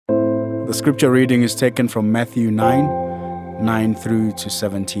The scripture reading is taken from Matthew 9 through to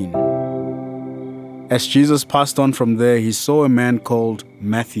 17. As Jesus passed on from there, he saw a man called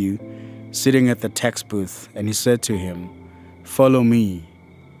Matthew sitting at the tax booth, and he said to him, "Follow me."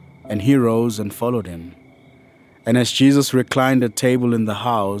 And he rose and followed him. And as Jesus reclined at table in the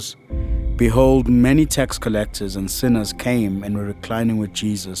house, behold, many tax collectors and sinners came and were reclining with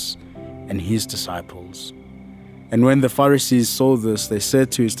Jesus and his disciples. And when the Pharisees saw this, they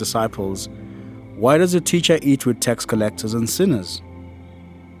said to his disciples, "Why does the teacher eat with tax collectors and sinners?"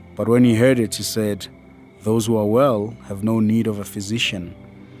 But when he heard it, he said, "Those who are well have no need of a physician,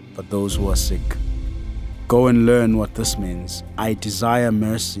 but those who are sick. Go and learn what this means. I desire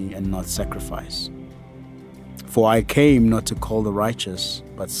mercy and not sacrifice. For I came not to call the righteous,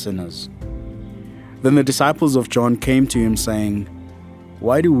 but sinners." Then the disciples of John came to him, saying,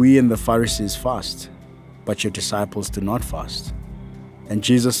 "Why do we and the Pharisees fast, but your disciples do not fast?" And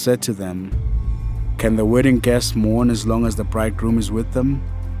Jesus said to them, "Can the wedding guests mourn as long as the bridegroom is with them?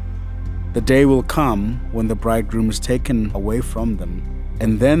 The day will come when the bridegroom is taken away from them,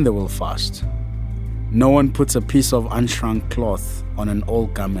 and then they will fast. No one puts a piece of unshrunk cloth on an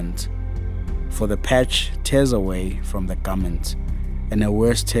old garment, for the patch tears away from the garment, and a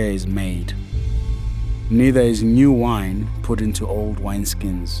worse tear is made. Neither is new wine put into old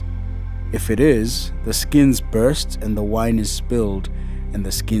wineskins. If it is, the skins burst and the wine is spilled, and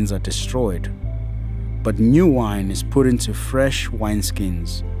the skins are destroyed. But new wine is put into fresh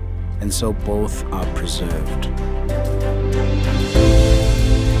wineskins, and so both are preserved."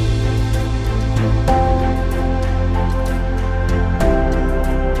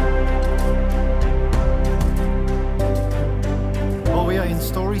 Well, we are in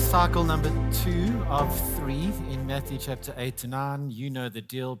story cycle number 2 of 3 in Matthew chapter 8 to 9. You know the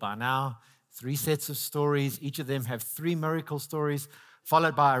deal by now. 3 sets of stories. Each of them have 3 miracle stories,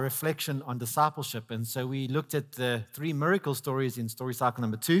 followed by a reflection on discipleship. And so we looked at the 3 miracle stories in story cycle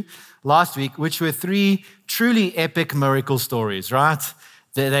number 2 last week, which were 3 truly epic miracle stories, right?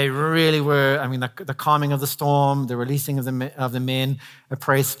 They really were. I mean, the calming of the storm, the releasing of the men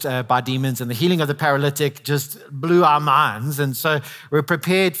oppressed by demons, and the healing of the paralytic just blew our minds. And so we're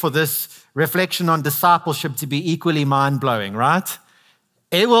prepared for this reflection on discipleship to be equally mind-blowing, right?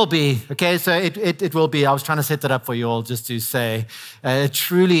 It will be, okay, so it will be. I was trying to set that up for you all just to say a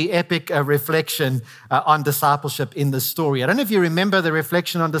truly epic reflection on discipleship in the story. I don't know if you remember the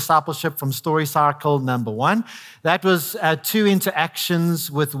reflection on discipleship from story cycle number 1. That was 2 interactions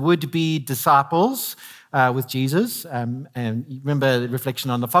with would-be disciples with Jesus. And you remember the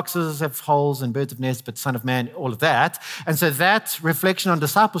reflection on the foxes have holes and birds of nests, but Son of Man, all of that. And so that reflection on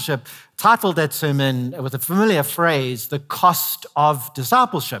discipleship titled that sermon with a familiar phrase, "The Cost of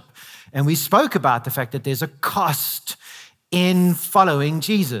Discipleship." And we spoke about the fact that there's a cost in following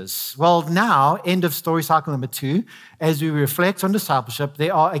Jesus. Well, now, end of story cycle number 2, as we reflect on discipleship,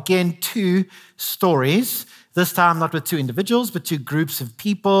 there are again 2 stories. This time not with 2 individuals, but 2 groups of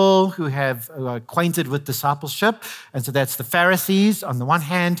people who are acquainted with discipleship. And so that's the Pharisees on the one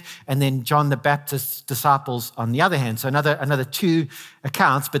hand, and then John the Baptist's disciples on the other hand. So another 2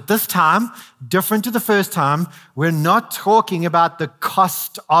 accounts, but this time, different to the first time, we're not talking about the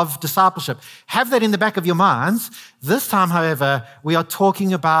cost of discipleship. Have that in the back of your minds. This time, however, we are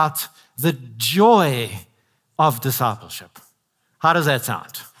talking about the joy of discipleship. How does that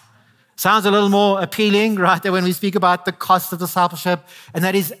sound? Sounds a little more appealing, right, when we speak about the cost of discipleship. And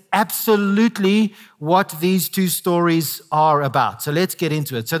that is absolutely what these 2 stories are about. So let's get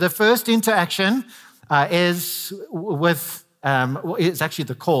into it. So the first interaction is actually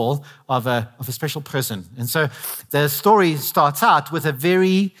the call of a special person. And so the story starts out with a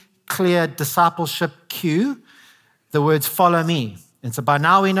very clear discipleship cue, the words, "Follow me." And so by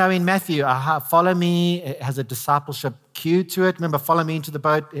now we know in Matthew, follow me, it has a discipleship cue to it. Remember, follow me into the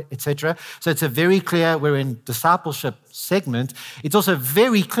boat, etc. So it's a very clear, we're in discipleship segment. It's also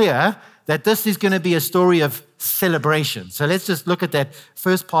very clear that this is going to be a story of celebration. So let's just look at that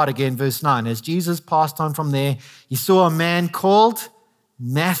first part again, verse 9. As Jesus passed on from there, he saw a man called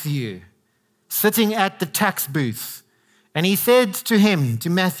Matthew sitting at the tax booth. And he said to him, to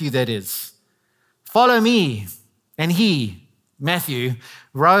Matthew that is, "Follow me." And he, Matthew,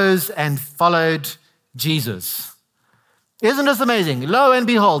 rose and followed Jesus. Isn't this amazing? Lo and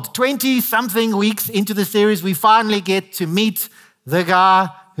behold, 20-something weeks into the series, we finally get to meet the guy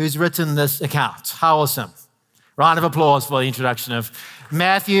who's written this account. How awesome, Round of applause for the introduction of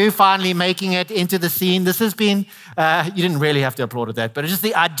Matthew finally making it into the scene. This has been, you didn't really have to applaud at that, but it's just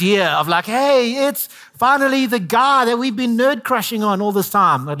the idea of like, hey, it's finally the guy that we've been nerd crushing on all this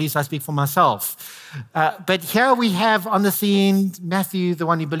time. At least I speak for myself. But here we have on the scene Matthew, the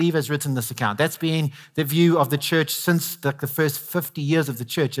one you believe has written this account. That's been the view of the church since the first 50 years of the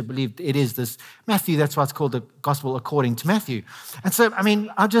church. I believe it is this Matthew. That's why it's called the Gospel according to Matthew. And so, I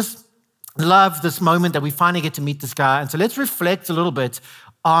mean, I just love this moment that we finally get to meet this guy. And so let's reflect a little bit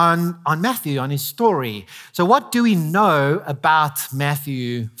on Matthew, on his story. So what do we know about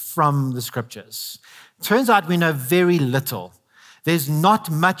Matthew from the scriptures? Turns out we know very little. There's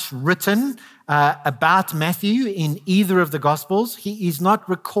not much written about Matthew in either of the Gospels. He is not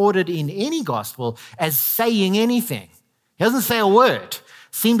recorded in any Gospel as saying anything. He doesn't say a word.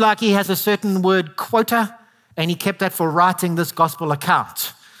 Seemed like he has a certain word quota, and he kept that for writing this Gospel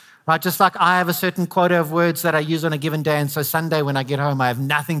account. Right? Just like I have a certain quota of words that I use on a given day, and so Sunday when I get home, I have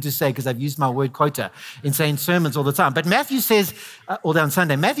nothing to say because I've used my word quota in saying sermons all the time. But Matthew says, all day on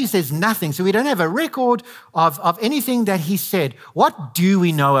Sunday, Matthew says nothing, so we don't have a record of anything that he said. What do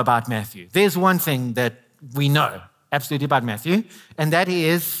we know about Matthew? There's one thing that we know absolutely about Matthew, and that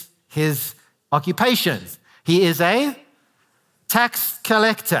is his occupation. He is a tax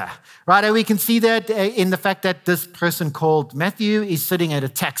collector. Right, and we can see that in the fact that this person called Matthew is sitting at a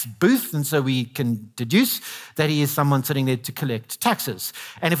tax booth, and so we can deduce that he is someone sitting there to collect taxes.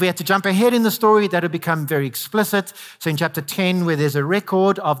 And if we had to jump ahead in the story, that would become very explicit. So in chapter 10, where there's a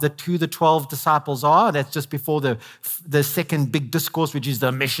record of who the 12 disciples are, that's just before the second big discourse, which is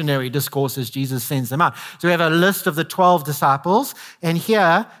the missionary discourse as Jesus sends them out. So we have a list of the 12 disciples, and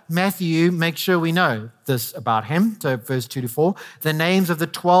here Matthew makes sure we know this about him. So verse 2-4, the names of the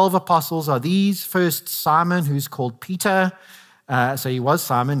 12 apostles are these. First, Simon, who's called Peter. So he was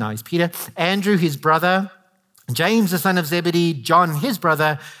Simon, now he's Peter. Andrew, his brother. James, the son of Zebedee. John, his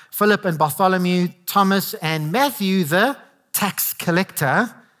brother. Philip and Bartholomew. Thomas and Matthew, the tax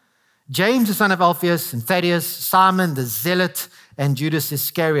collector. James, the son of Alphaeus and Thaddeus. Simon, the zealot. And Judas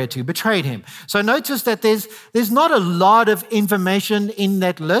Iscariot, who betrayed him. So notice that there's not a lot of information in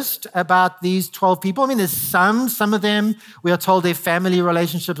that list about these 12 people. I mean, there's some of them, we are told their family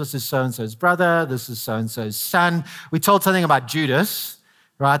relationships. This is so-and-so's brother. This is so-and-so's son. We're told something about Judas,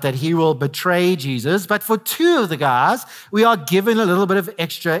 right, that he will betray Jesus. But for two of the guys, we are given a little bit of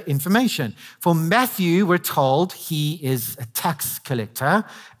extra information. For Matthew, we're told he is a tax collector.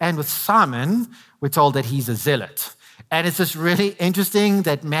 And with Simon, we're told that he's a zealot. And it's just really interesting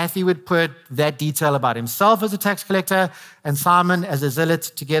that Matthew would put that detail about himself as a tax collector and Simon as a zealot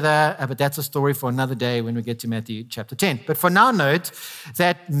together. But that's a story for another day when we get to Matthew chapter 10. But for now, note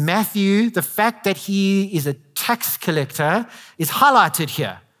that Matthew, the fact that he is a tax collector is highlighted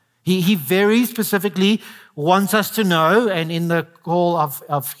here. He very specifically wants us to know, and in the call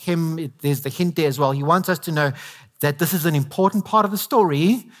of him, there's the hint there as well. He wants us to know that this is an important part of the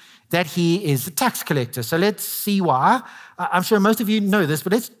story, that he is a tax collector. So let's see why. I'm sure most of you know this,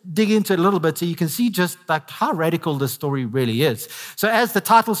 but let's dig into it a little bit so you can see just like how radical this story really is. So as the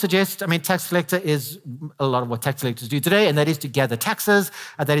title suggests, I mean, tax collector is a lot of what tax collectors do today, and that is to gather taxes.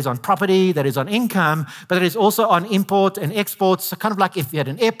 That is on property, that is on income, but that is also on import and exports. So kind of like if you had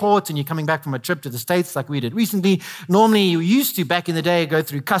an airport and you're coming back from a trip to the States like we did recently, normally you used to, back in the day, go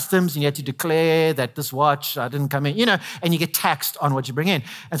through customs and you had to declare that this watch didn't come in, and you get taxed on what you bring in.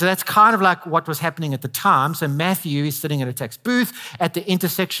 And so that's kind of like what was happening at the time. So Matthew is sitting at a tax booth at the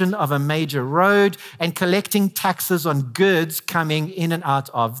intersection of a major road and collecting taxes on goods coming in and out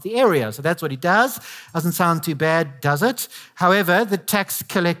of the area. So that's what he does. Doesn't sound too bad, does it? However, the tax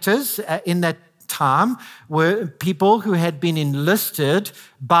collectors in that time were people who had been enlisted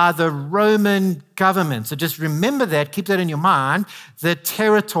by the Roman government. So just remember that, keep that in your mind. The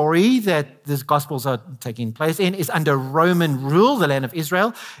territory that these Gospels are taking place in is under Roman rule. The land of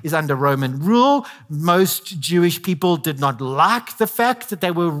Israel is under Roman rule. Most Jewish people did not like the fact that they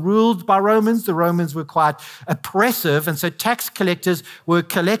were ruled by Romans. The Romans were quite oppressive, and so tax collectors were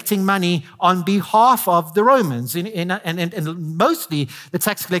collecting money on behalf of the Romans. And mostly the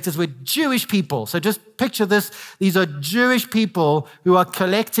tax collectors were Jewish people. So just picture this. These are Jewish people who are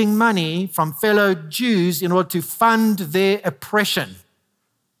collecting money from fellow Jews in order to fund their oppression.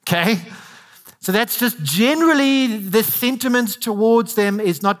 Okay? So that's just generally the sentiments towards them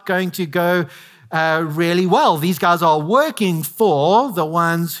is not going to go really well. These guys are working for the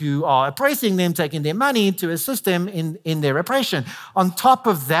ones who are oppressing them, taking their money to assist them in their oppression. On top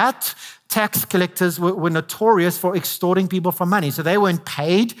of that, tax collectors were notorious for extorting people for money. So they weren't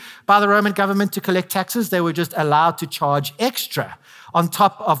paid by the Roman government to collect taxes. They were just allowed to charge extra on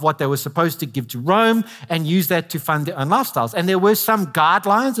top of what they were supposed to give to Rome and use that to fund their own lifestyles. And there were some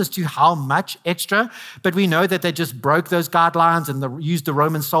guidelines as to how much extra, but we know that they just broke those guidelines and used the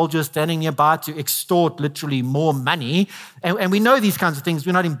Roman soldiers standing nearby to extort literally more money. And we know these kinds of things.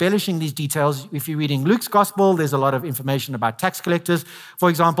 We're not embellishing these details. If you're reading Luke's gospel, there's a lot of information about tax collectors. For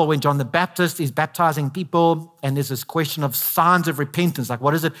example, when John the Baptist is baptizing people, and there's this question of signs of repentance, like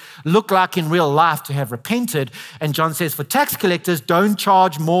what does it look like in real life to have repented? And John says, for tax collectors, don't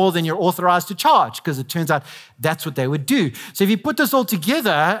charge more than you're authorized to charge, because it turns out that's what they would do. So if you put this all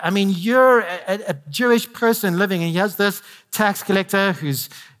together, I mean, you're a Jewish person living, and here's this tax collector who's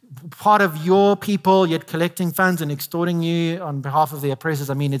part of your people, yet collecting funds and extorting you on behalf of the oppressors.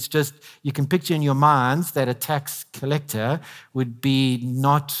 I mean, it's just, you can picture in your minds that a tax collector would be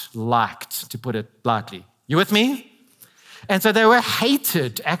not liked, to put it lightly. You with me? And so they were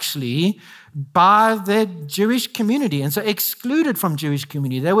hated, actually, by the Jewish community, and so excluded from Jewish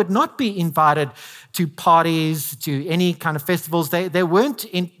community. They would not be invited to parties, to any kind of festivals. They weren't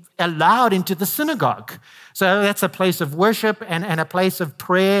allowed into the synagogue. So that's a place of worship and a place of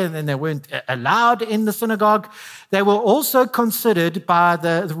prayer, and then they weren't allowed in the synagogue. They were also considered by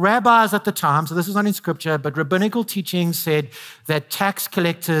the rabbis at the time, so this is not in scripture, but rabbinical teaching said that tax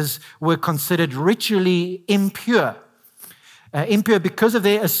collectors were considered ritually impure. Impure because of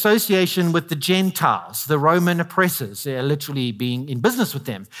their association with the Gentiles, the Roman oppressors, literally being in business with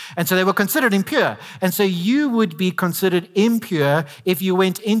them. And so they were considered impure. And so you would be considered impure if you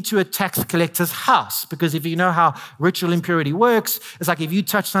went into a tax collector's house, because if you know how ritual impurity works, it's like if you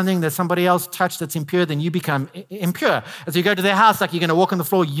touch something that somebody else touched that's impure, then you become impure. As you go to their house, like you're going to walk on the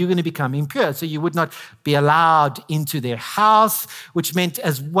floor, you're going to become impure. So you would not be allowed into their house, which meant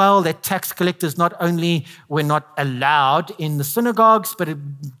as well that tax collectors not only were not allowed in the synagogues, but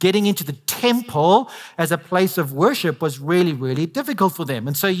getting into the temple as a place of worship was really, really difficult for them.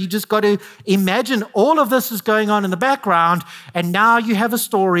 And so you just got to imagine all of this is going on in the background, and now you have a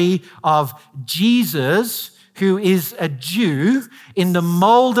story of Jesus, who is a Jew in the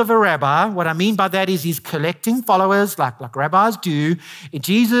mold of a rabbi. What I mean by that is he's collecting followers like rabbis do.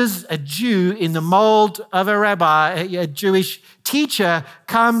 Jesus, a Jew in the mold of a rabbi, a Jewish teacher,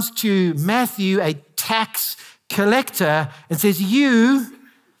 comes to Matthew, a tax collector, and says, you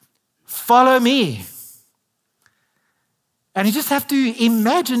follow me. And you just have to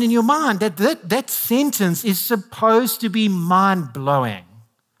imagine in your mind that sentence is supposed to be mind-blowing.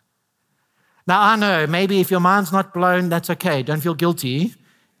 Now, I know, maybe if your mind's not blown, that's okay. Don't feel guilty.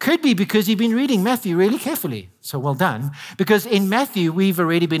 Could be because you've been reading Matthew really carefully. So well done. Because in Matthew, we've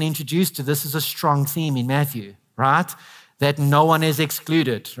already been introduced to this as a strong theme in Matthew, right? That no one is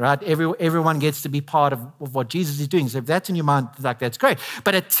excluded, right? Everyone gets to be part of what Jesus is doing. So if that's in your mind, like that's great.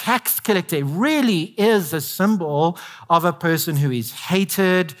 But a tax collector really is a symbol of a person who is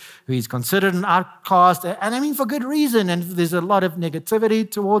hated, who is considered an outcast, and I mean for good reason, and there's a lot of negativity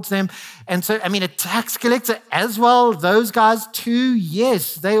towards them. And so, I mean, a tax collector as well, those guys too,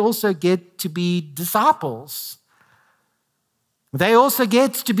 yes, they also get to be disciples. They also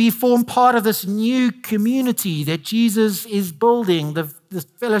get to form part of this new community that Jesus is building, the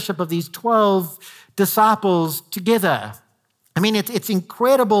fellowship of these 12 disciples together. I mean, it's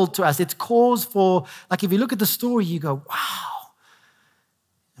incredible to us. It's cause for, like if you look at the story, you go, wow.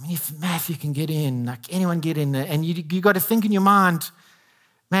 I mean, if Matthew can get in, like anyone get in, and you got to think in your mind,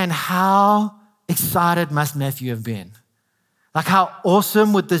 man, how excited must Matthew have been? Like how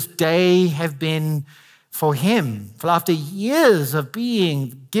awesome would this day have been for him, for after years of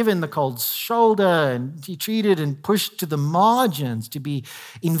being given the cold shoulder and he treated and pushed to the margins, to be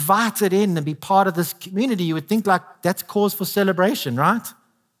invited in and be part of this community. You would think like that's cause for celebration, right?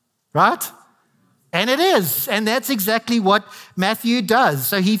 Right? And it is. And that's exactly what Matthew does.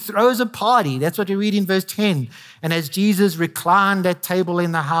 So he throws a party. That's what we read in verse 10. And as Jesus reclined at table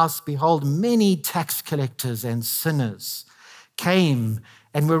in the house, behold, many tax collectors and sinners came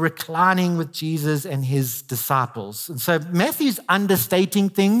and were reclining with Jesus and his disciples. And so Matthew's understating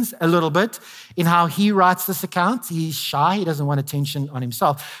things a little bit in how he writes this account. He's shy. He doesn't want attention on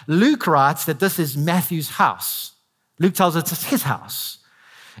himself. Luke writes that this is Matthew's house. Luke tells us it's his house.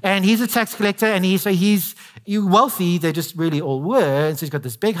 And he's a tax collector, and he's wealthy. They just really all were. And so he's got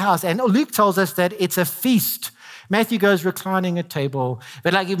this big house. And Luke tells us that it's a feast. Matthew goes reclining at table.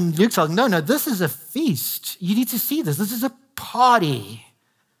 But like Luke tells, no, this is a feast. You need to see this. This is a party.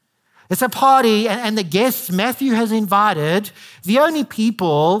 It's a party, and the guests Matthew has invited, the only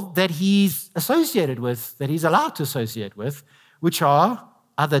people that he's associated with, that he's allowed to associate with, which are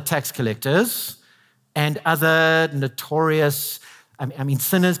other tax collectors and other notorious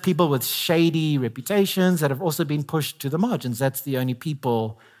sinners, people with shady reputations that have also been pushed to the margins. That's the only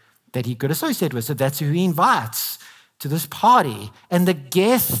people that he could associate with. So that's who he invites to this party. And the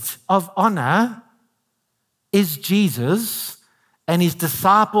guest of honor is Jesus, and his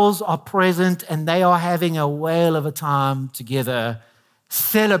disciples are present, and they are having a whale of a time together,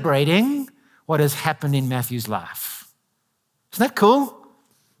 celebrating what has happened in Matthew's life. Isn't that cool?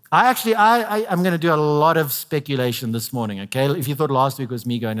 I'm going to do a lot of speculation this morning, okay? If you thought last week was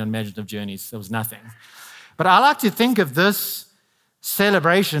me going on imaginative journeys, there was nothing. But I like to think of this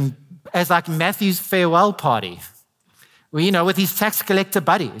celebration as like Matthew's farewell party, with his tax collector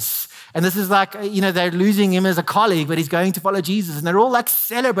buddies. And this is like, they're losing him as a colleague, but he's going to follow Jesus. And they're all like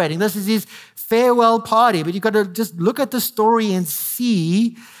celebrating. This is his farewell party. But you've got to just look at the story and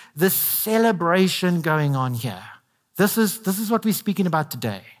see the celebration going on here. This is what we're speaking about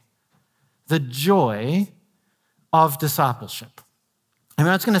today. The joy of discipleship. I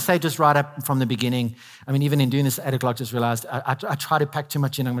was going to say just right up from the beginning, even in doing this at 8 o'clock, just realized I try to pack too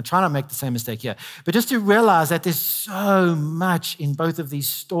much in. I'm going to try not make the same mistake here. But just to realize that there's so much in both of these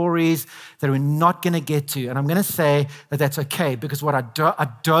stories that we're not going to get to. And I'm going to say that that's okay, because what I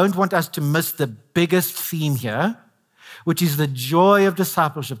don't want us to miss the biggest theme here, which is the joy of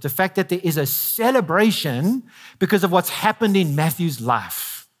discipleship, the fact that there is a celebration because of what's happened in Matthew's life.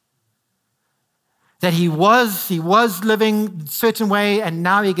 That he was living a certain way, and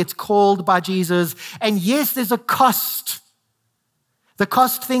now he gets called by Jesus. And yes, there's a cost. The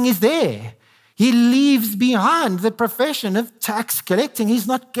cost thing is there. He leaves behind the profession of tax collecting. He's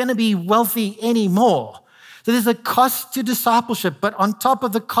not going to be wealthy anymore. So there's a cost to discipleship, but on top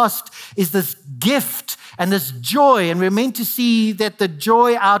of the cost is this gift and this joy, and we're meant to see that the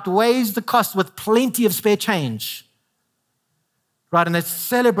joy outweighs the cost with plenty of spare change. Right, and it's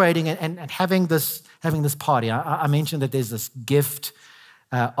celebrating and having this party. I mentioned that there's this gift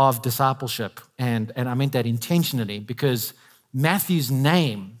of discipleship, and I meant that intentionally because Matthew's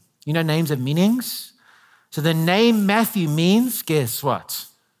name, names have meanings. So the name Matthew means, guess what?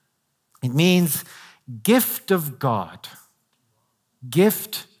 It means gift of God.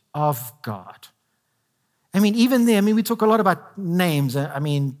 Gift of God. Even there, we talk a lot about names.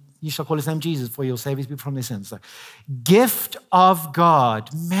 You shall call his name Jesus, for he'll save his people from their sins. So, gift of God.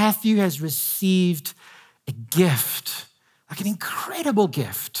 Matthew has received a gift, like an incredible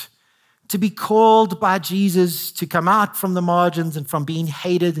gift, to be called by Jesus to come out from the margins and from being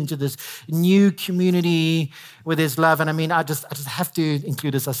hated into this new community where there's love. And I just have to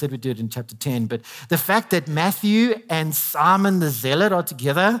include this. I said we did in chapter 10, but the fact that Matthew and Simon the Zealot are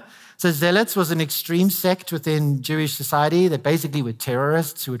together. So Zealots was an extreme sect within Jewish society that basically were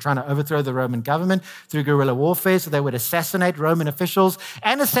terrorists who were trying to overthrow the Roman government through guerrilla warfare. So they would assassinate Roman officials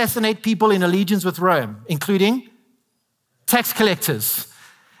and assassinate people in allegiance with Rome, including tax collectors.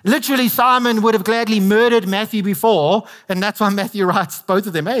 Literally, Simon would have gladly murdered Matthew before, and that's why Matthew writes both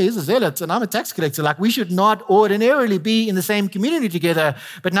of them, hey, he's a zealot and I'm a tax collector. Like, we should not ordinarily be in the same community together,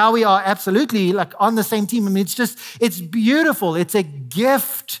 but now we are absolutely like on the same team. It's beautiful. It's a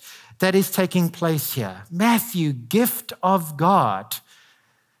gift that is taking place here. Matthew, gift of God.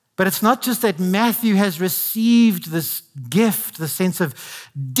 But it's not just that Matthew has received this gift, the sense of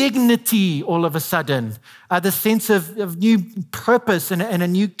dignity all of a sudden, the sense of new purpose and a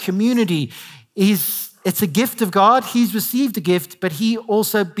new community. It's a gift of God. He's received a gift, but he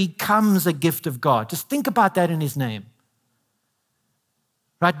also becomes a gift of God. Just think about that in his name.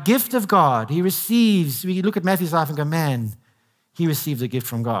 Right? Gift of God. He receives, we look at Matthew's life and go, man, he received a gift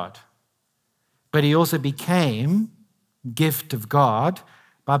from God. But he also became gift of God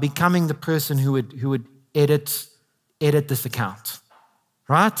by becoming the person who would edit this account,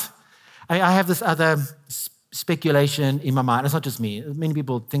 right? I have this other speculation in my mind. It's not just me. Many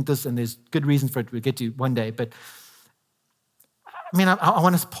people think this, and there's good reason for it. We'll get to one day. But I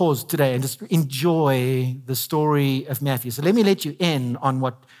want to pause today and just enjoy the story of Matthew. So let me let you in on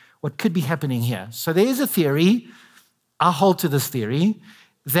what could be happening here. So there is a theory. I hold to this theory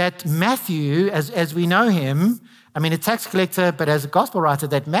that Matthew, as we know him, a tax collector, but as a gospel writer,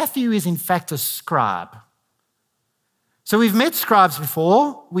 that Matthew is in fact a scribe. So we've met scribes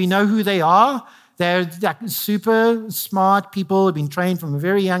before. We know who they are. They're like super smart people who have been trained from a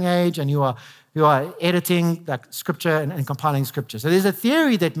very young age and who are editing like scripture and compiling scripture. So there's a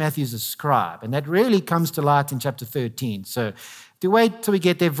theory that Matthew's a scribe, and that really comes to light in chapter 13. So to wait till we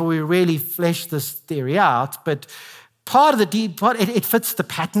get there before we really flesh this theory out, but part of it fits the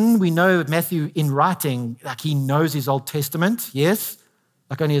pattern. We know Matthew in writing, like he knows his Old Testament, yes,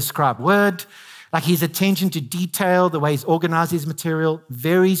 like only a scribe would. Like his attention to detail, the way he's organized his material,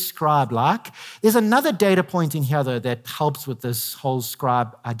 very scribe-like. There's another data point in here, though, that helps with this whole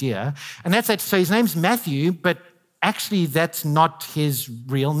scribe idea. And that's that, so his name's Matthew, but actually that's not his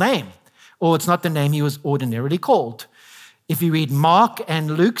real name, or it's not the name he was ordinarily called. If you read Mark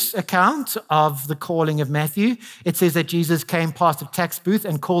and Luke's account of the calling of Matthew, it says that Jesus came past a tax booth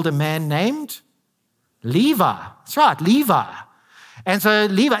and called a man named Levi. That's right, Levi. And so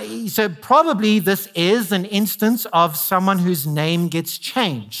Levi, so probably this is an instance of someone whose name gets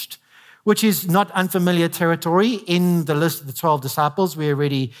changed, which is not unfamiliar territory. In the list of the 12 disciples, we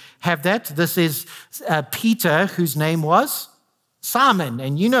already have that. This is Peter, whose name was Simon.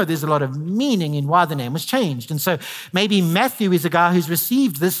 And you know there's a lot of meaning in why the name was changed. And so maybe Matthew is a guy who's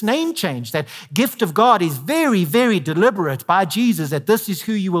received this name change. That gift of God is very, very deliberate by Jesus, that this is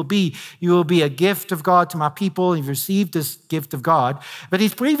who you will be. You will be a gift of God to my people. You've received this gift of God. But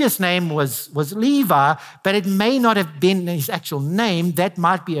his previous name was Levi, but it may not have been his actual name. That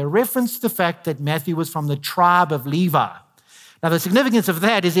might be a reference to the fact that Matthew was from the tribe of Levi. Now, the significance of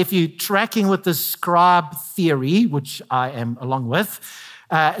that is if you're tracking with the scribe theory, which I am along with,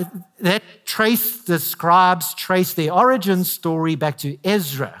 the scribes trace their origin story back to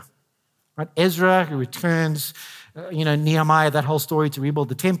Ezra. Right? Ezra, who returns, Nehemiah, that whole story to rebuild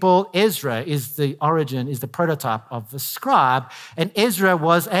the temple. Ezra is the origin, is the prototype of the scribe. And Ezra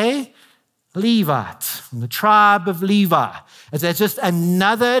was a Levite, from the tribe of Levi. And that's just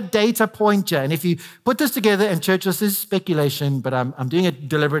another data point here. And if you put this together, and church, this is speculation, but I'm doing it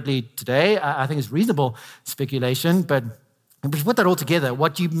deliberately today. I think it's reasonable speculation, but if you put that all together,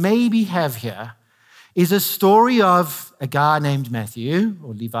 what you maybe have here is a story of a guy named Matthew,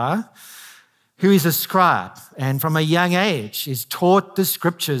 or Levi, who is a scribe, and from a young age is taught the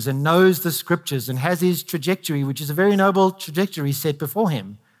scriptures and knows the scriptures and has his trajectory, which is a very noble trajectory set before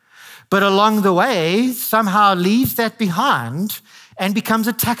him. But along the way, somehow leaves that behind and becomes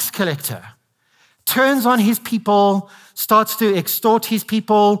a tax collector. Turns on his people, starts to extort his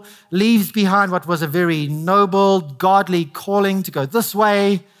people, leaves behind what was a very noble, godly calling to go this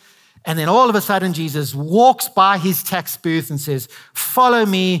way. And then all of a sudden, Jesus walks by his tax booth and says, "Follow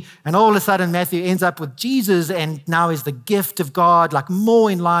me." And all of a sudden, Matthew ends up with Jesus and now is the gift of God, like more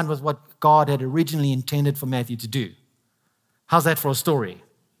in line with what God had originally intended for Matthew to do. How's that for a story?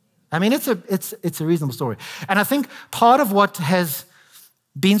 I mean, it's a reasonable story. And I think part of what has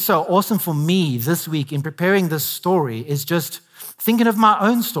been so awesome for me this week in preparing this story is just thinking of my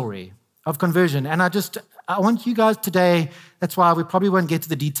own story of conversion. And I want you guys today, that's why we probably won't get to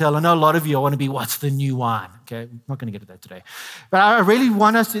the detail. I know a lot of you want to be, what's the new wine? Okay, I'm not going to get to that today. But I really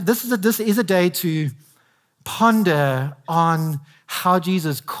want us to, this is a day to ponder on how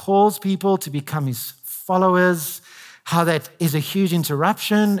Jesus calls people to become his followers, how that is a huge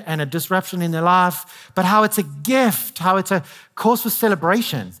interruption and a disruption in their life, but how it's a gift, how it's a cause for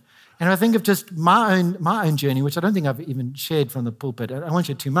celebration. And I think of just my own journey, which I don't think I've even shared from the pulpit. I won't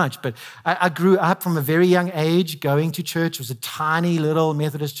share too much, but I grew up from a very young age going to church. It was a tiny little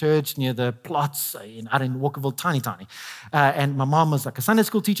Methodist church near the plots out in Walkerville, tiny. And my mom was like a Sunday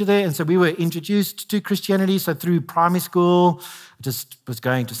school teacher there, and so we were introduced to Christianity. So through primary school, I just was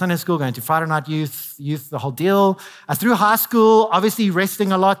going to Sunday school, going to Friday night youth, the whole deal. Through high school, obviously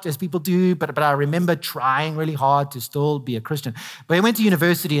resting a lot, as people do, but I remember trying really hard to still be a Christian. But I went to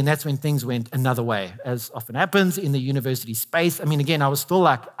university, and that's when things went another way, as often happens in the university space. I mean, again, I was still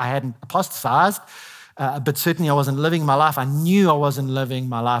like, I hadn't apostatized, but certainly I wasn't living my life. I knew I wasn't living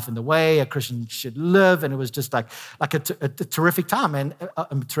my life in the way a Christian should live, and it was just like a terrific time, and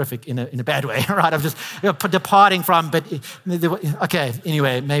terrific in a bad way, right? I'm just departing from, but okay,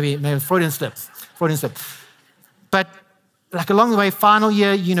 anyway, maybe Freudian slip. But like along the way, final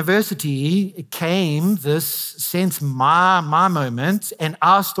year university came this sense, my moment, and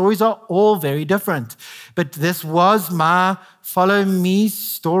our stories are all very different. But this was my follow me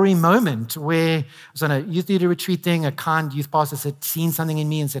story moment where I was on a youth leader retreat thing. A kind youth pastor had seen something in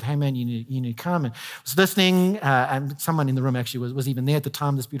me and said, "Hey man, you need to come." And I was listening, and someone in the room actually was even there at the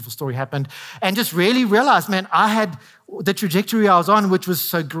time this beautiful story happened, and just really realized, man, I had the trajectory I was on, which was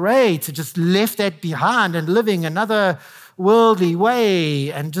so great, to just left that behind and living another worldly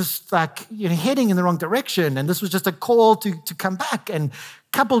way and just like heading in the wrong direction. And this was just a call to come back. And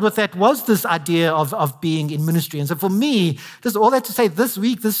coupled with that was this idea of being in ministry. And so for me, just all that to say, this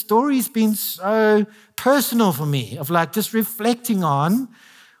week, this story's been so personal for me, of like just reflecting on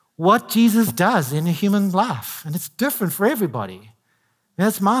what Jesus does in a human life. And it's different for everybody. And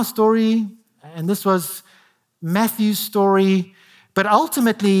that's my story, and this was Matthew's story. But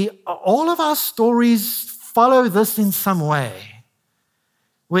ultimately, all of our stories follow this in some way.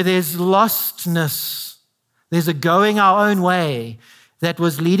 where there's lostness, there's a going our own way that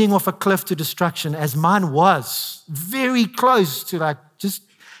was leading off a cliff to destruction, as mine was, very close to like just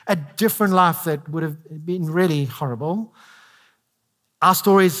a different life that would have been really horrible. Our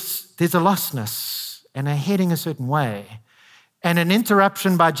stories, there's a lostness and a heading a certain way, and an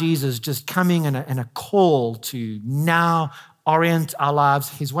interruption by Jesus just coming and a call to now orient our lives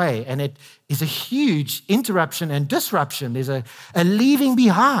his way. And it is a huge interruption and disruption. There's a leaving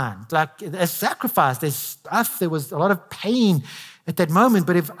behind, like a sacrifice. There's stuff. There was a lot of pain at that moment.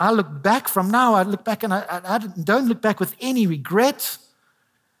 But if I look back from now, I look back and I don't look back with any regret.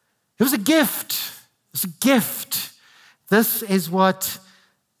 It was a gift. It was a gift. This is what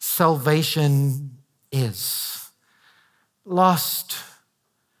salvation is. Lost,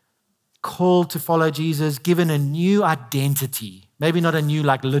 called to follow Jesus, given a new identity. Maybe not a new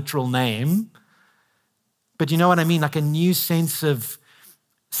like literal name, but you know what I mean? Like a new sense of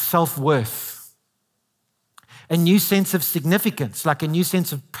self-worth, a new sense of significance, like a new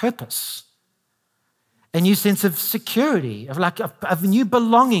sense of purpose, a new sense of security, of a new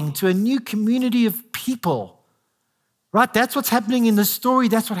belonging to a new community of people. Right? That's what's happening in the story.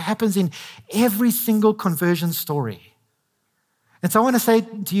 That's what happens in every single conversion story. And so I want to say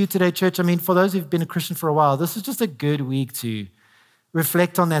to you today, church, I mean, for those who've been a Christian for a while, this is just a good week to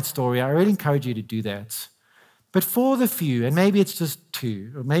reflect on that story. I really encourage you to do that. But for the few, and maybe it's just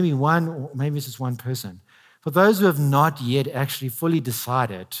two, or maybe one, or maybe it's just one person, for those who have not yet actually fully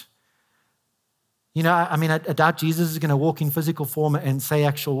decided, you know, I mean, I doubt Jesus is going to walk in physical form and say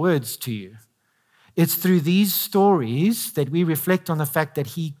actual words to you. It's through these stories that we reflect on the fact that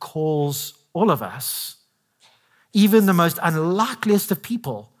he calls all of us, even the most unlikeliest of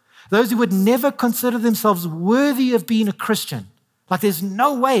people, those who would never consider themselves worthy of being a Christian. Like there's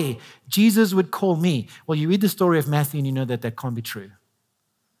no way Jesus would call me. Well, you read the story of Matthew and you know that that can't be true.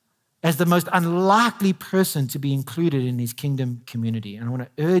 As the most unlikely person to be included in his kingdom community. And I want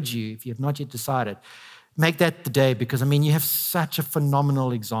to urge you, if you have not yet decided, make that the day, because I mean, you have such a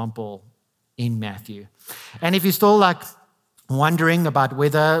phenomenal example in Matthew. And if you're still like wondering about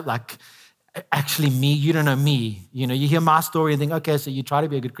whether like, actually me, you don't know me. You know, you hear my story and think, okay, so you try to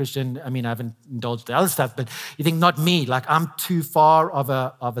be a good Christian. I mean, I haven't indulged the other stuff, but you think not me, like I'm too far of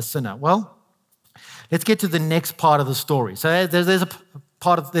a sinner. Well, let's get to the next part of the story. So there's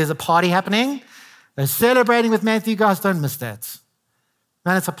a party happening. They're celebrating with Matthew. Guys, don't miss that.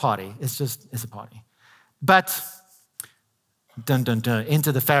 Man, it's a party. It's a party. But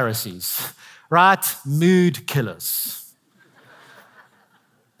enter the Pharisees, right? Mood killers.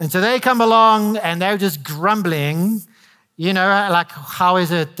 And so they come along and they're just grumbling, you know, like, how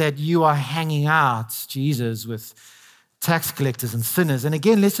is it that you are hanging out, Jesus, with tax collectors and sinners? And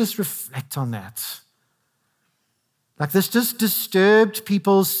again, let's just reflect on that. Like this just disturbed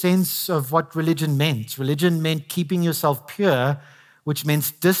people's sense of what religion meant. Religion meant keeping yourself pure, which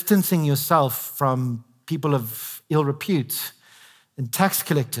meant distancing yourself from people of ill repute and tax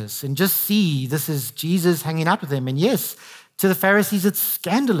collectors. And just see, this is Jesus hanging out with them. And yes, to the Pharisees, it's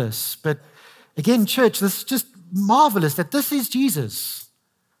scandalous. But again, church, this is just marvelous that this is Jesus.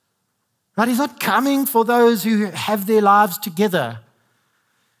 Right? He's not coming for those who have their lives together,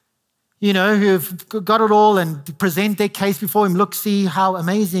 you know, who've got it all and present their case before him. Look, see how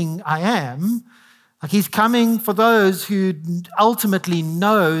amazing I am. Like he's coming for those who ultimately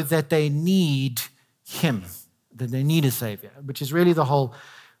know that they need him, that they need a savior, which is really the whole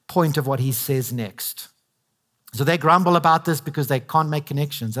point of what he says next. So they grumble about this because they can't make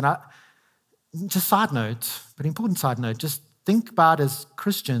connections. And just side note, but important side note, just think about as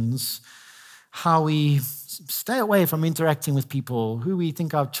Christians how we stay away from interacting with people, who we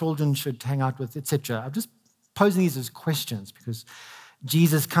think our children should hang out with, etc. I'm just posing these as questions because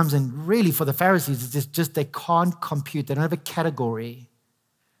Jesus comes in really for the Pharisees. It's just they can't compute. They don't have a category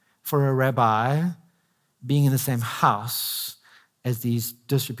for a rabbi being in the same house as these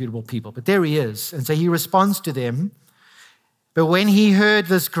disreputable people. But there he is. And so he responds to them. But when he heard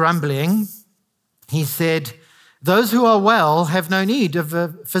this grumbling, he said, those who are well have no need of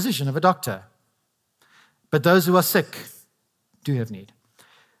a physician, of a doctor. But those who are sick do have need.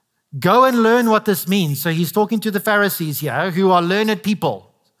 Go and learn what this means. So he's talking to the Pharisees here who are learned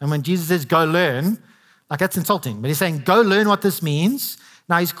people. And when Jesus says, go learn, like that's insulting. But he's saying, go learn what this means.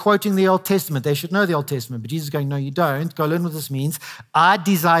 Now he's quoting the Old Testament. They should know the Old Testament. But Jesus is going, no, you don't. Go learn what this means. I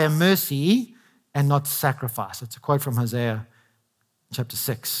desire mercy and not sacrifice. It's a quote from Hosea chapter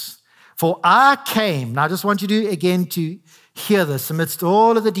 6. For I came. Now I just want you to, again, to hear this amidst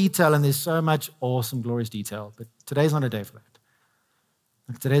all of the detail. And there's so much awesome, glorious detail. But today's not a day for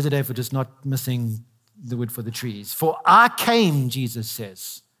that. Today's a day for just not missing the wood for the trees. For I came, Jesus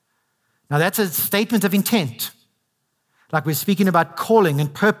says. Now that's a statement of intent. Like we're speaking about calling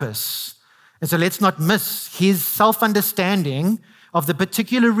and purpose. And so let's not miss his self-understanding of the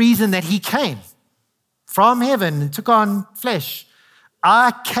particular reason that he came from heaven and took on flesh.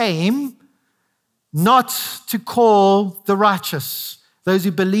 I came not to call the righteous, those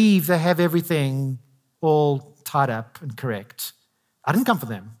who believe they have everything all tied up and correct. I didn't come for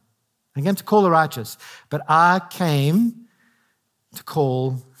them. I came to call the righteous, but I came to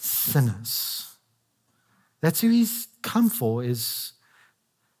call sinners. That's who he's come for, is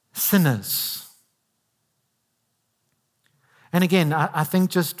sinners. And again, I think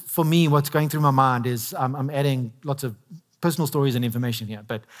just for me, what's going through my mind is I'm adding lots of personal stories and information here.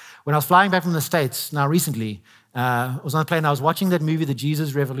 But when I was flying back from the States now recently, I was on a plane and I was watching that movie, The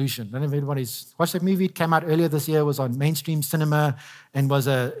Jesus Revolution. I don't know if anybody's watched that movie. It came out earlier this year. It was on mainstream cinema and was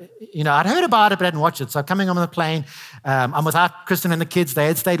I'd heard about it, but I hadn't watched it. So coming on the plane, I'm without Kristen and the kids. They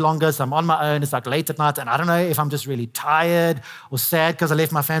had stayed longer, so I'm on my own. It's like late at night, and I don't know if I'm just really tired or sad because I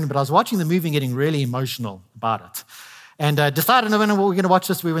left my family, but I was watching the movie and getting really emotional about it. And decided, no, we're going to watch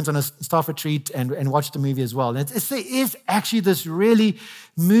this. We went on a staff retreat and watched the movie as well. And it is actually this really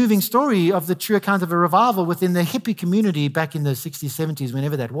moving story of the true account of a revival within the hippie community back in the 60s, 70s,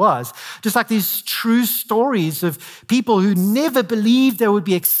 whenever that was. Just like these true stories of people who never believed they would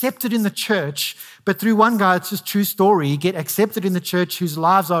be accepted in the church, but through one guy, it's just true story, get accepted in the church, whose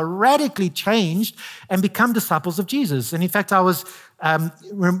lives are radically changed and become disciples of Jesus. And in fact, I was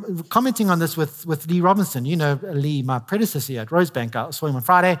commenting on this with Lee Robinson. You know, Lee, my predecessor here at Rosebank. I saw him on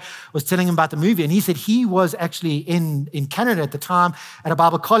Friday, was telling him about the movie, and he said he was actually in Canada at the time at a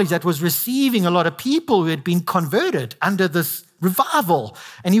Bible college that was receiving a lot of people who had been converted under this revival.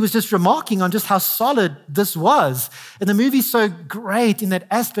 And he was just remarking on just how solid this was. And the movie's so great in that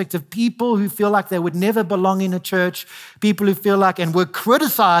aspect of people who feel like they would never belong in a church, people who feel like and were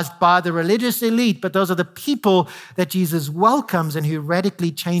criticized by the religious elite, but those are the people that Jesus welcomes and who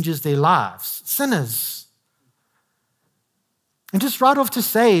radically changes their lives. Sinners. And just right off to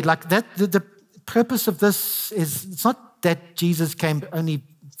say, like that, the purpose of this is, it's not that Jesus came only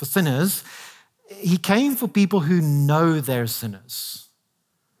for sinners. He came for people who know they're sinners.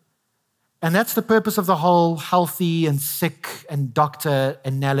 And that's the purpose of the whole healthy and sick and doctor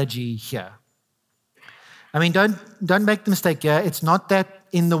analogy here. I mean, don't make the mistake here. It's not that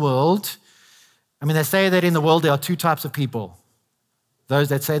in the world, I mean, they say that in the world there are two types of people. Those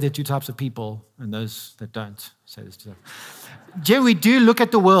that say there are two types of people and those that don't say there's two types. Yeah, we do look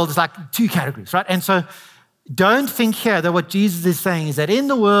at the world as like two categories, right? And so don't think here that what Jesus is saying is that in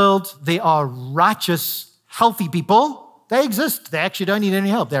the world, there are righteous, healthy people. They exist. They actually don't need any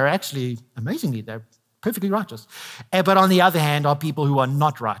help. They're actually, amazingly, they're perfectly righteous. But on the other hand, are people who are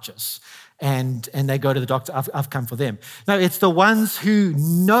not righteous. And they go to the doctor, I've come for them. No, it's the ones who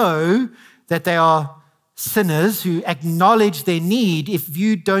know that they are sinners, who acknowledge their need. If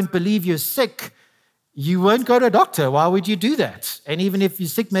you don't believe you're sick, you won't go to a doctor. Why would you do that? And even if you're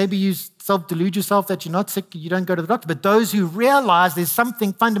sick, maybe you self-delude yourself that you're not sick, you don't go to the doctor. But those who realize there's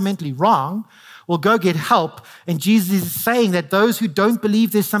something fundamentally wrong will go get help. And Jesus is saying that those who don't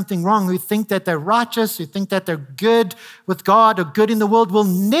believe there's something wrong, who think that they're righteous, who think that they're good with God or good in the world, will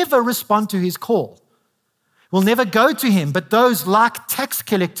never respond to his call. Will never go to him. But those like tax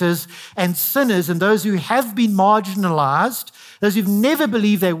collectors and sinners and those who have been marginalized, those who've never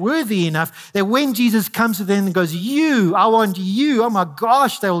believed they're worthy enough, that when Jesus comes to them and goes, you, I want you, oh my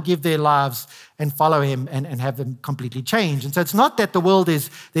gosh, they will give their lives and follow him and have them completely changed. And so it's not that the world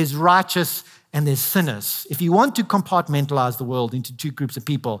there's righteous and there's sinners. If you want to compartmentalize the world into two groups of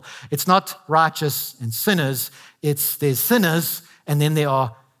people, it's not righteous and sinners, there's sinners and then there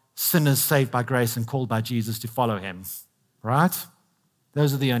are sinners saved by grace and called by Jesus to follow him, right?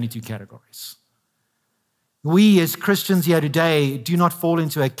 Those are the only two categories. We as Christians here today do not fall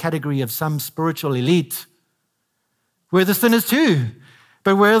into a category of some spiritual elite. We're the sinners too,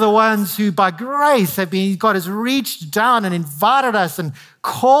 but we're the ones who by grace God has reached down and invited us and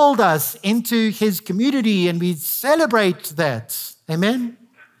called us into his community, and we celebrate that. Amen?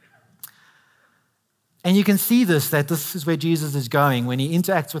 And you can see that this is where Jesus is going when he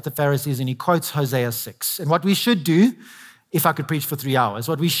interacts with the Pharisees and he quotes Hosea 6. And what we should do, if I could preach for 3 hours,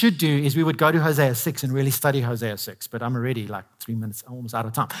 what we should do is we would go to Hosea 6 and really study Hosea 6. But I'm already like 3 minutes, almost out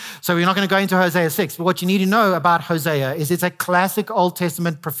of time. So we're not going to go into Hosea 6. But what you need to know about Hosea is it's a classic Old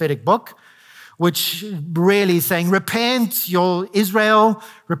Testament prophetic book which really is saying, repent, your Israel,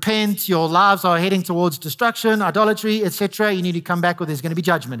 repent, your lives are heading towards destruction, idolatry, etc. You need to come back or there's going to be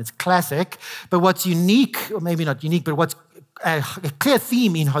judgment. It's classic. But what's unique, or maybe not unique, but what's a clear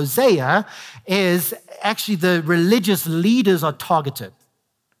theme in Hosea is actually the religious leaders are targeted.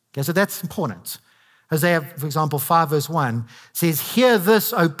 Okay, so that's important. Hosea, for example, 5 verse 1 says, hear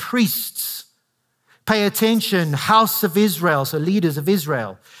this, O priests. Pay attention, house of Israel, so leaders of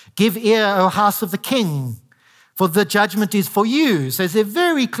Israel. Give ear, O house of the king, for the judgment is for you. So it's a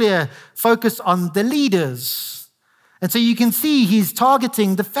very clear focus on the leaders. And so you can see he's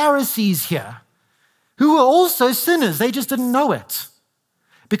targeting the Pharisees here, who were also sinners. They just didn't know it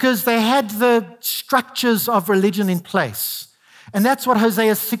because they had the structures of religion in place. And that's what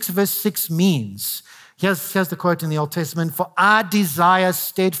Hosea 6 verse 6 means. Here's the quote in the Old Testament, for I desire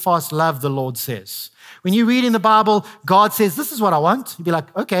steadfast love, the Lord says. When you read in the Bible, God says, this is what I want. You'd be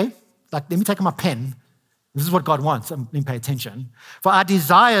like, okay, let me take my pen. This is what God wants. Let me pay attention. For I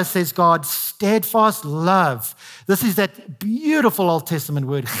desire, says God, steadfast love. This is that beautiful Old Testament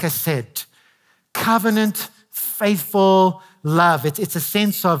word, chesed, covenant, faithful love. It's a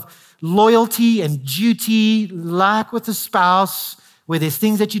sense of loyalty and duty, like with a spouse, where there's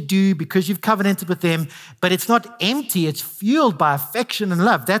things that you do because you've covenanted with them, but it's not empty. It's fueled by affection and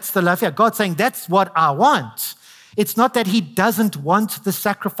love. That's the love here. God's saying, that's what I want. It's not that he doesn't want the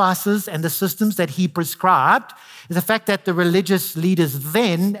sacrifices and the systems that he prescribed. It's the fact that the religious leaders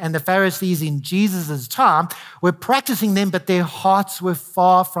then and the Pharisees in Jesus' time were practicing them, but their hearts were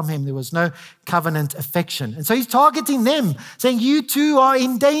far from him. There was no covenant affection. And so he's targeting them, saying, you too are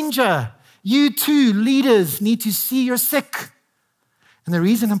in danger. You too, leaders, need to see you're sick. And the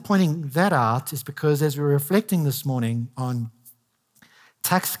reason I'm pointing that out is because as we're reflecting this morning on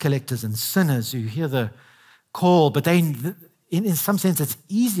tax collectors and sinners who hear the call, but in some sense it's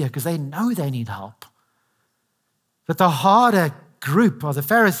easier because they know they need help. But the harder group are the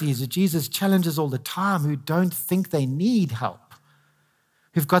Pharisees that Jesus challenges all the time, who don't think they need help,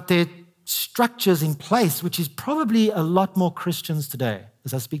 who've got their structures in place, which is probably a lot more Christians today.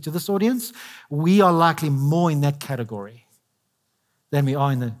 As I speak to this audience, we are likely more in that category than we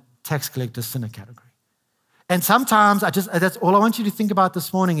are in the tax collector sinner category. And sometimes that's all I want you to think about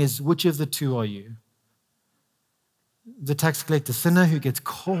this morning is, which of the two are you? The tax collector sinner who gets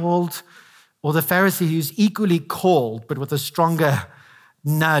called, or the Pharisee who's equally called, but with a stronger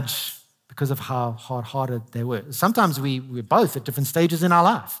nudge because of how hard-hearted they were. Sometimes we're both at different stages in our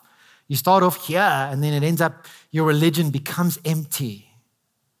life. You start off here, and then it ends up, your religion becomes empty.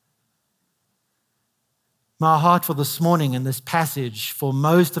 My heart for this morning in this passage, for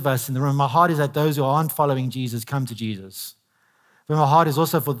most of us in the room, my heart is that those who aren't following Jesus come to Jesus. But my heart is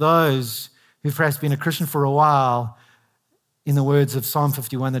also for those who've perhaps been a Christian for a while, in the words of Psalm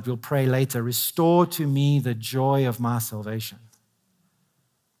 51 that we'll pray later, restore to me the joy of my salvation.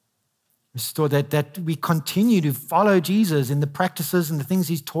 Restore that we continue to follow Jesus in the practices and the things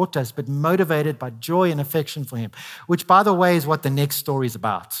he's taught us, but motivated by joy and affection for him, which, by the way, is what the next story is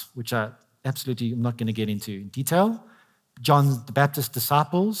about, which I'm not going to get into in detail. John the Baptist's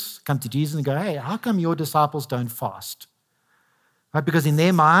disciples come to Jesus and go, hey, how come your disciples don't fast? Right? Because in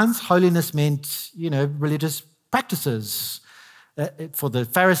their minds, holiness meant, religious practices. For the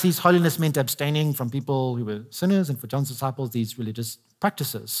Pharisees, holiness meant abstaining from people who were sinners, and for John's disciples, these religious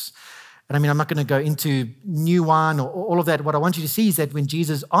practices. And I'm not going to go into new wine or all of that. What I want you to see is that when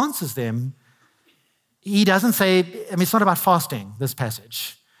Jesus answers them, he doesn't say, it's not about fasting, this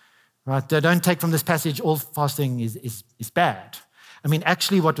passage. Right? Don't take from this passage all fasting is bad.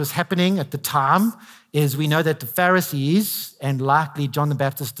 Actually what was happening at the time is we know that the Pharisees and likely John the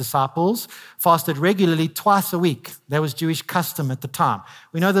Baptist's disciples fasted regularly twice a week. That was Jewish custom at the time.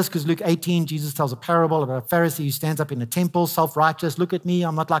 We know this because Luke 18, Jesus tells a parable about a Pharisee who stands up in a temple, self-righteous, look at me,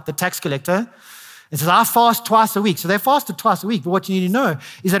 I'm not like the tax collector. And says, I fast twice a week. So they fasted twice a week. But what you need to know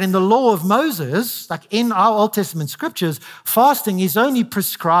is that in the law of Moses, like in our Old Testament scriptures, fasting is only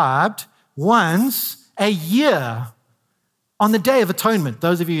prescribed once a year on the Day of Atonement.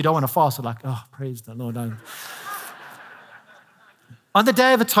 Those of you who don't want to fast are like, oh, praise the Lord. On the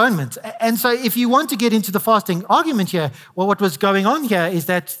Day of Atonement. And so if you want to get into the fasting argument here, well, what was going on here is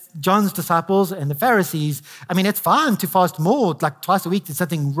that John's disciples and the Pharisees, it's fine to fast more, like twice a week. There's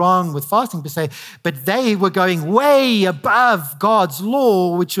nothing wrong with fasting per se, but they were going way above God's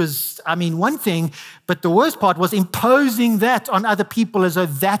law, which was, one thing, but the worst part was imposing that on other people as though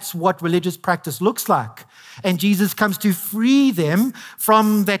that's what religious practice looks like. And Jesus comes to free them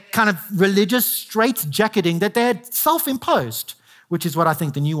from that kind of religious straitjacketing that they had self-imposed, which is what I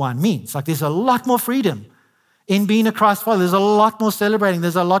think the new wine means. Like there's a lot more freedom in being a Christ follower. There's a lot more celebrating.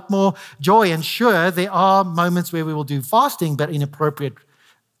 There's a lot more joy. And sure, there are moments where we will do fasting, but in appropriate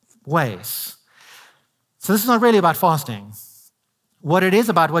ways. So this is not really about fasting. What it is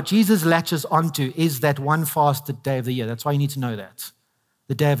about, what Jesus latches onto, is that one fasted day of the year. That's why you need to know that.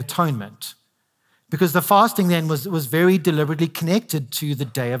 The Day of Atonement. Because the fasting then was very deliberately connected to the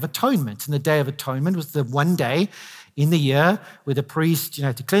Day of Atonement. And the Day of Atonement was the one day in the year where the priest,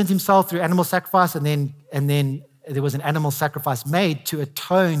 had to cleanse himself through animal sacrifice, and then there was an animal sacrifice made to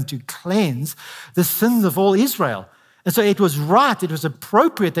atone, to cleanse the sins of all Israel. And so it was right, it was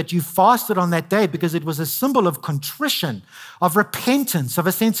appropriate that you fasted on that day because it was a symbol of contrition, of repentance, of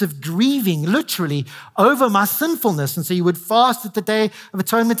a sense of grieving, literally, over my sinfulness. And so you would fast at the Day of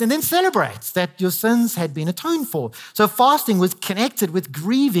Atonement and then celebrate that your sins had been atoned for. So fasting was connected with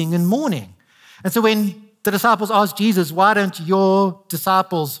grieving and mourning. And so when the disciples asked Jesus, why don't your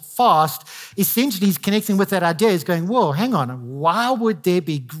disciples fast? Essentially, he's connecting with that idea. He's going, whoa, hang on, why would there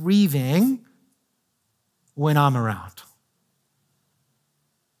be grieving when I'm around?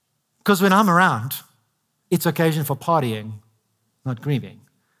 Because when I'm around, it's occasion for partying, not grieving.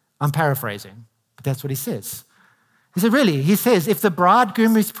 I'm paraphrasing, but that's what he says. He said, really, he says, if the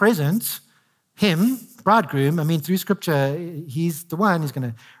bridegroom is present, him, bridegroom, through scripture, he's the one who's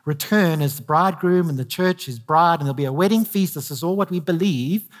going to return as the bridegroom, and the church is bride, and there'll be a wedding feast. This is all what we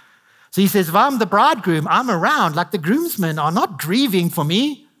believe. So he says, if I'm the bridegroom, I'm around, like the groomsmen are not grieving for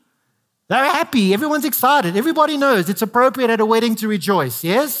me. They're happy. Everyone's excited. Everybody knows it's appropriate at a wedding to rejoice,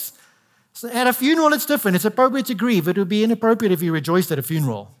 yes? So at a funeral, it's different. It's appropriate to grieve. It would be inappropriate if you rejoiced at a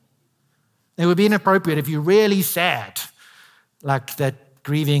funeral. It would be inappropriate if you're really sad, like that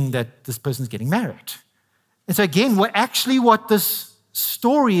grieving that this person's getting married. And so again, what this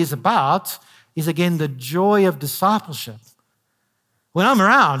story is about is, again, the joy of discipleship. When I'm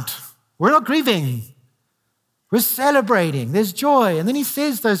around, we're not grieving. We're celebrating. There's joy. And then he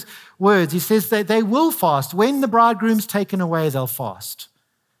says those words. He says that they will fast. When the bridegroom's taken away, they'll fast.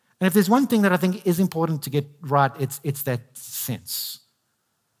 And if there's one thing that I think is important to get right, it's that sense.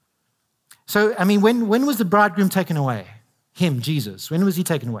 So, when was the bridegroom taken away? Him, Jesus. When was he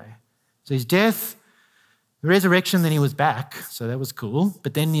taken away? So his death, the resurrection, then he was back. So that was cool.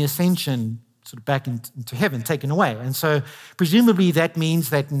 But then the ascension, sort of back into heaven, taken away. And so presumably that means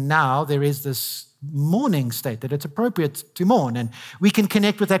that now there is this mourning state, that it's appropriate to mourn. And we can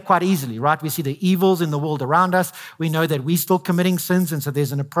connect with that quite easily, right? We see the evils in the world around us. We know that we're still committing sins, and so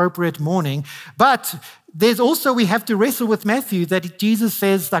there's an appropriate mourning. But there's also, we have to wrestle with Matthew, that Jesus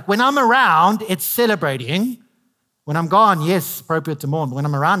says, like, when I'm around, it's celebrating. When I'm gone, yes, appropriate to mourn. But when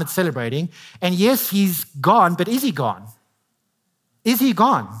I'm around, it's celebrating. And yes, he's gone, but is he gone? Is he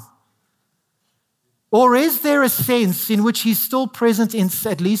gone? Or is there a sense in which he's still present in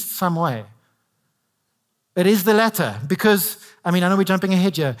at least some way? It is the latter, because, I know we're jumping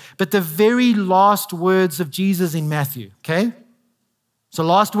ahead here, but the very last words of Jesus in Matthew, okay? So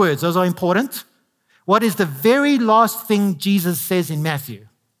last words, those are important. What is the very last thing Jesus says in Matthew?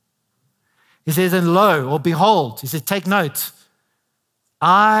 He says, and lo, or behold, he says, take note,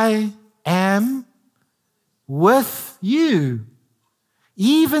 I am with you,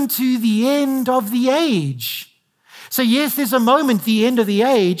 even to the end of the age. So yes, there's a moment, the end of the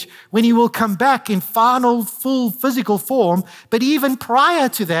age, when he will come back in final, full physical form. But even prior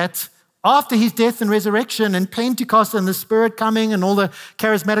to that, after his death and resurrection and Pentecost and the Spirit coming and all the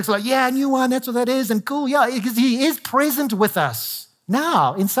charismatics are like, yeah, new one, that's what that is, and cool, yeah, because he is present with us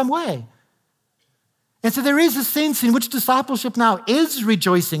now in some way. And so there is a sense in which discipleship now is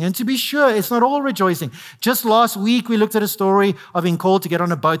rejoicing. And to be sure, it's not all rejoicing. Just last week, we looked at a story of being called to get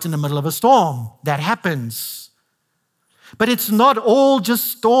on a boat in the middle of a storm. That happens. But it's not all just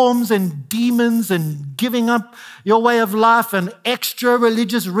storms and demons and giving up your way of life and extra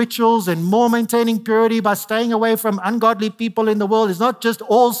religious rituals and more maintaining purity by staying away from ungodly people in the world. It's not just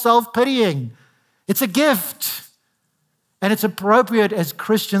all self-pitying. It's a gift. And it's appropriate as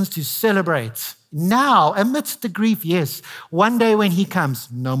Christians to celebrate. Now, amidst the grief, yes. One day when he comes,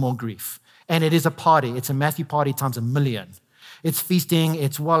 no more grief. And it is a party. It's a Matthew party times 1,000,000. It's feasting.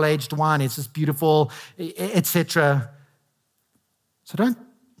 It's well-aged wine. It's just beautiful, etc. So don't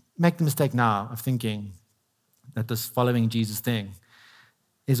make the mistake now of thinking that this following Jesus thing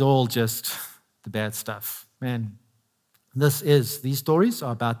is all just the bad stuff. Man, these stories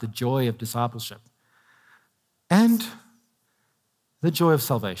are about the joy of discipleship and the joy of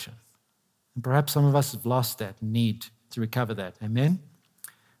salvation. And perhaps some of us have lost that and need to recover that. Amen?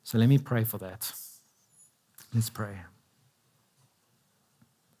 So let me pray for that. Let's pray.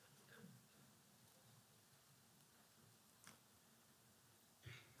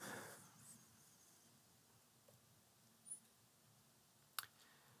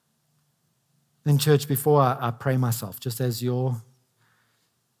 Then, church, before I pray myself, just as your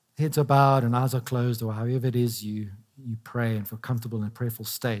heads are bowed and eyes are closed, or however it is you pray and feel comfortable in a prayerful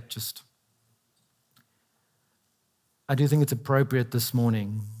state, I do think it's appropriate this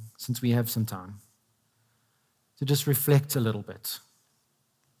morning, since we have some time, to just reflect a little bit.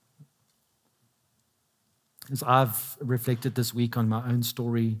 As I've reflected this week on my own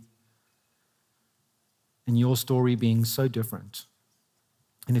story and your story being so different.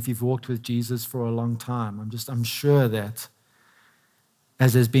 And if you've walked with Jesus for a long time, I'm sure that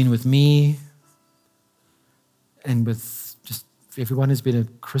as has been with me and with just everyone who's been a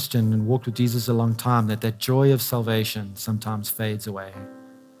Christian and walked with Jesus a long time, that joy of salvation sometimes fades away.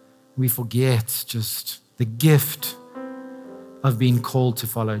 We forget just the gift of being called to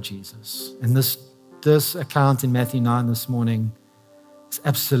follow Jesus. And this account in Matthew 9 this morning is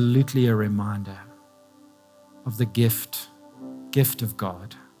absolutely a reminder of the gift of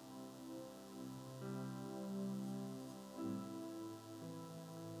God.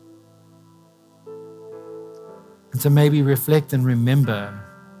 And to maybe reflect and remember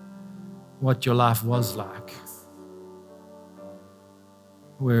what your life was like,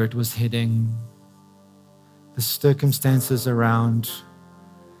 where it was heading, the circumstances around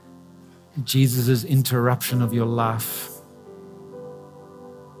Jesus' interruption of your life,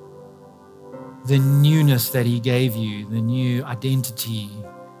 the newness that he gave you, the new identity,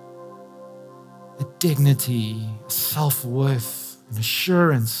 the dignity, self-worth, an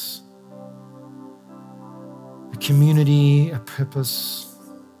assurance, a community, a purpose.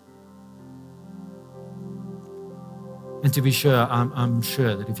 And to be sure, I'm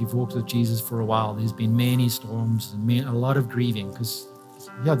sure that if you've walked with Jesus for a while, there's been many storms and a lot of grieving, because,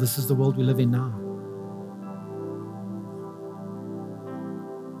 this is the world we live in now.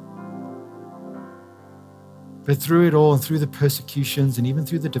 But through it all, and through the persecutions, and even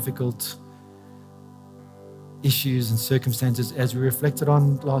through the difficult issues and circumstances, as we reflected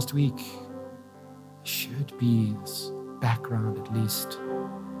on last week, there should be this background, at least,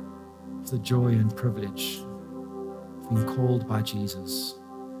 of the joy and privilege of being called by Jesus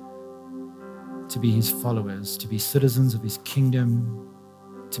to be his followers, to be citizens of his kingdom,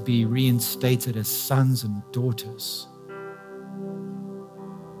 to be reinstated as sons and daughters.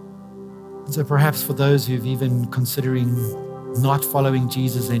 And so perhaps for those who've even considering not following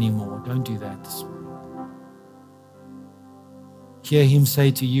Jesus anymore, don't do that this morning. Hear him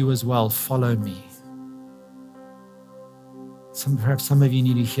say to you as well, follow me. Perhaps some of you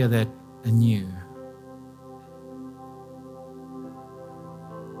need to hear that anew.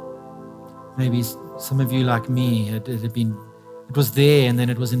 Maybe some of you, like me, it was there and then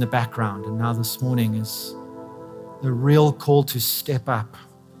it was in the background, and now this morning is the real call to step up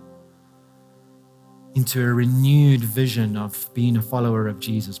into a renewed vision of being a follower of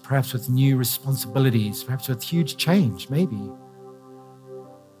Jesus, perhaps with new responsibilities, perhaps with huge change, maybe.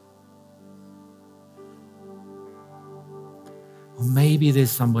 Or maybe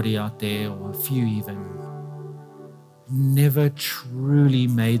there's somebody out there, or a few even, never truly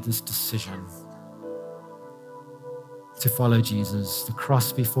made this decision to follow Jesus. The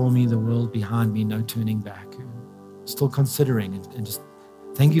cross before me, the world behind me, no turning back. Still considering, and just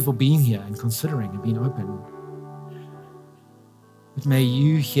thank you for being here and considering and being open. But may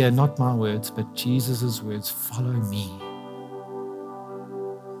you hear not my words, but Jesus' words, follow me.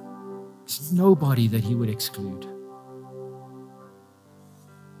 There's nobody that he would exclude.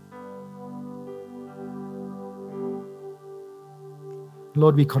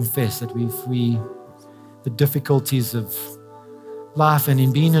 Lord, we confess that the difficulties of life and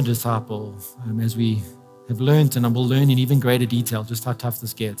in being a disciple, as we have learned and will learn in even greater detail just how tough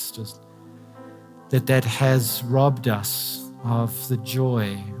this gets, just that has robbed us of the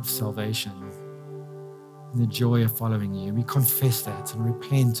joy of salvation and the joy of following you. We confess that and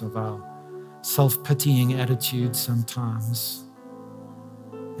repent of our self-pitying attitudes sometimes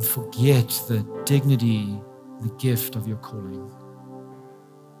and forget the dignity, the gift of your calling.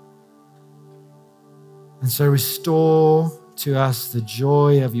 And so restore to us the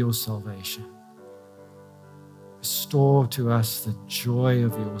joy of your salvation. Restore to us the joy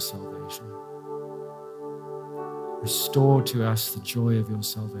of your salvation. Restore to us the joy of your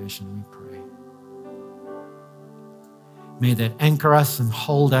salvation, we pray. May that anchor us and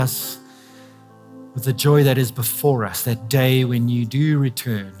hold us with the joy that is before us, that day when you do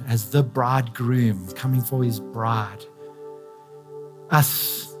return as the bridegroom coming for his bride.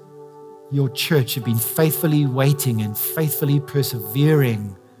 Us, your church, have been faithfully waiting and faithfully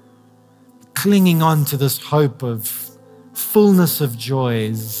persevering, clinging on to this hope of fullness of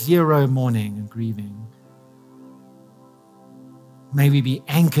joy, zero mourning and grieving. May we be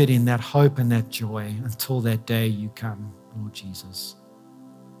anchored in that hope and that joy until that day you come, Lord Jesus.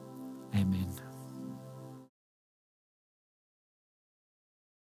 Amen.